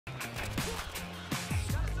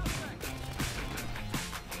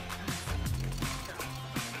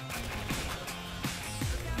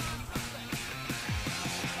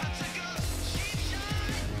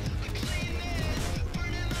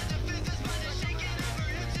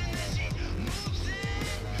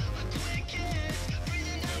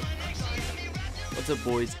What's up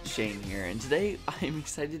boys, Shane here, and today I'm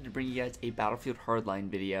excited to bring you guys a Battlefield Hardline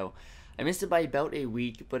video. I missed it by about a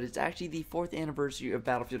week, but it's actually the 4th anniversary of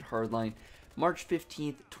Battlefield Hardline, March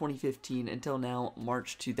 15th, 2015 until now,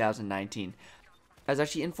 March 2019. I was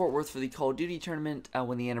actually in Fort Worth for the Call of Duty tournament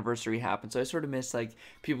when the anniversary happened, so I sort of missed like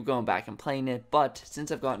people going back and playing it, but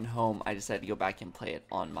since I've gotten home, I decided to go back and play it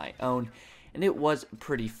on my own. And it was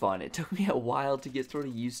pretty fun. It took me a while to get sort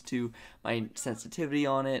of used to my sensitivity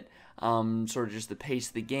on it, sort of just the pace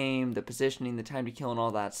of the game, the positioning, the time to kill, and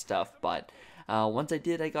all that stuff. But once I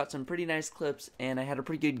did, I got some pretty nice clips, and I had a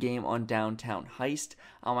pretty good game on Downtown Heist.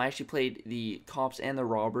 I actually played the Cops and the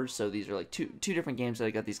Robbers, so these are like two different games that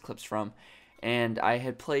I got these clips from. And I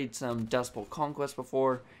had played some Dust Bowl Conquest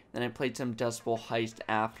before, then I played some Dust Bowl Heist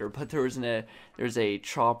after, but there was a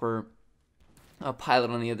chopper, a pilot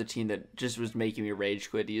on the other team that just was making me rage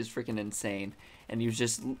quit. He was freaking insane, and he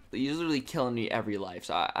was literally killing me every life,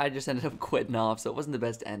 so I just ended up quitting off. So it wasn't the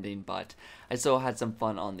best ending, but I still had some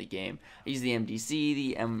fun on the game. I used the MDC,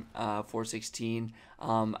 the M416.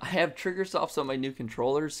 I have trigger softs on my new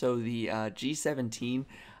controller, so the G17,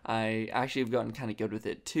 I actually have gotten kind of good with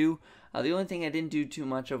it too. The only thing I didn't do too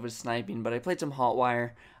much of was sniping, but I played some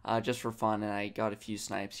Hotwire just for fun, and I got a few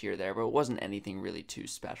snipes here or there, but it wasn't anything really too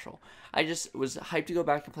special. I just was hyped to go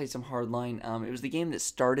back and play some Hardline. It was the game that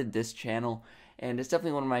started this channel, and it's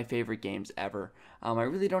definitely one of my favorite games ever. I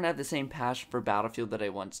really don't have the same passion for Battlefield that I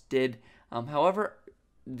once did. However,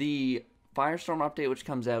 the Firestorm update, which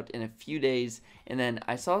comes out in a few days, and then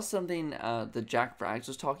I saw something that Jack Frags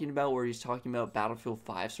was talking about, where he's talking about Battlefield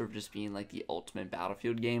 5 sort of just being like the ultimate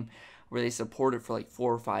Battlefield game, where they support it for like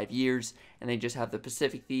 4 or 5 years, and they just have the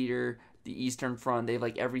Pacific Theater, the Eastern Front, they have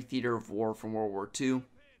like every theater of war from World War II,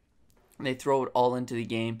 and they throw it all into the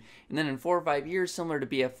game, and then in 4 or 5 years, similar to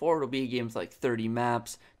BF4, it'll be a game with like 30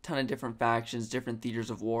 maps, ton of different factions, different theaters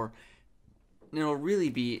of war, and it'll really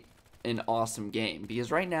be an awesome game,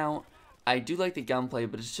 because right now, I do like the gunplay,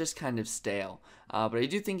 but it's just kind of stale. But I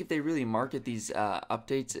do think if they really market these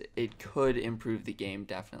updates, it could improve the game,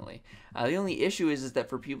 definitely. The only issue is that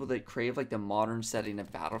for people that crave like the modern setting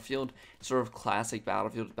of Battlefield, sort of classic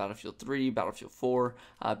Battlefield, Battlefield 3, Battlefield 4,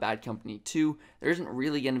 Bad Company 2, there isn't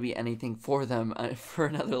really going to be anything for them for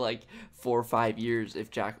another like 4 or 5 years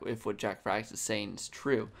if what Jack Frags is saying is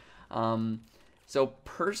true. So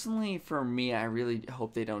personally, for me, I really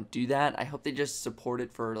hope they don't do that. I hope they just support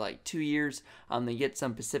it for like 2 years. They get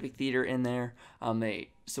some Pacific Theater in there. They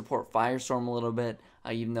support Firestorm a little bit,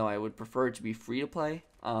 even though I would prefer it to be free to play.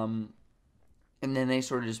 And then they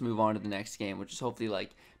sort of just move on to the next game, which is hopefully like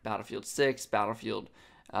Battlefield 6, Battlefield.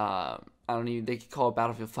 They could call it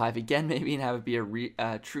Battlefield 5 again, maybe, and have it be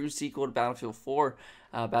a true sequel to Battlefield 4,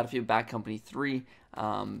 Battlefield Bad Company 3,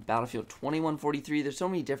 Battlefield 2143. There's so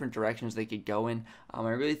many different directions they could go in. I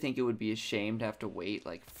really think it would be a shame to have to wait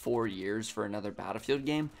like 4 years for another Battlefield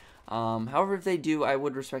game. However, if they do, I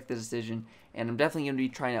would respect the decision, and I'm definitely going to be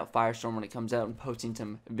trying out Firestorm when it comes out and posting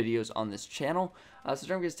some videos on this channel. So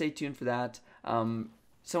don't forget to stay tuned for that.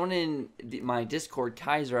 Someone in my Discord,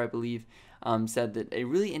 Kaiser, I believe, said that a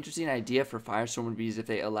really interesting idea for Firestorm would be is if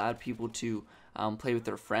they allowed people to play with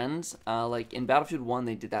their friends. Like in Battlefield 1,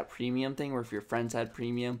 they did that premium thing where if your friends had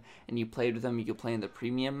premium and you played with them, you could play in the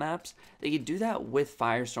premium maps. They could do that with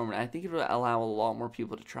Firestorm, and I think it would allow a lot more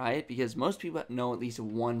people to try it, because most people know at least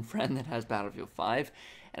one friend that has Battlefield 5,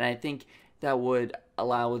 and I think that would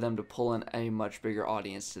allow them to pull in a much bigger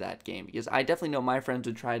audience to that game, because I definitely know my friends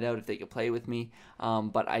would try it out if they could play with me,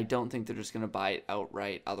 but I don't think they're just going to buy it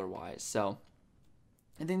outright otherwise. So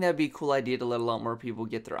I think that would be a cool idea to let a lot more people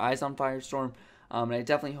get their eyes on Firestorm, and I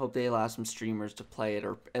definitely hope they allow some streamers to play it,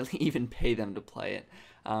 or even pay them to play it,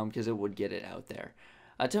 because it would get it out there.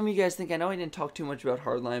 Tell me what you guys think. I know I didn't talk too much about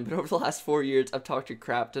Hardline, but over the last 4 years, I've talked a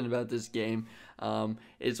crap ton about this game.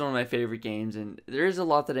 It's one of my favorite games, and there is a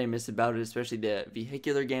lot that I miss about it, especially the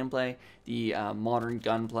vehicular gameplay, the modern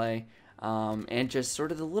gunplay, and just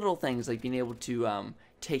sort of the little things like being able to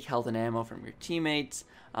take health and ammo from your teammates,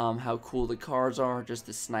 how cool the cars are, just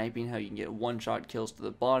the sniping, how you can get one-shot kills to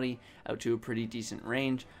the body out to a pretty decent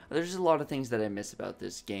range. There's just a lot of things that I miss about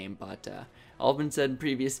this game, but all been said in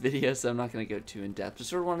previous videos, so I'm not going to go too in-depth.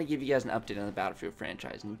 Just sort of want to give you guys an update on the Battlefield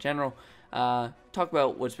franchise in general, talk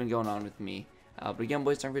about what's been going on with me. But again,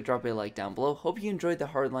 boys, don't forget to drop a like down below. Hope you enjoyed the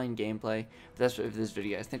Hardline gameplay. That's it for this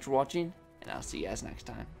video, guys. Thanks for watching, and I'll see you guys next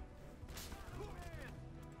time.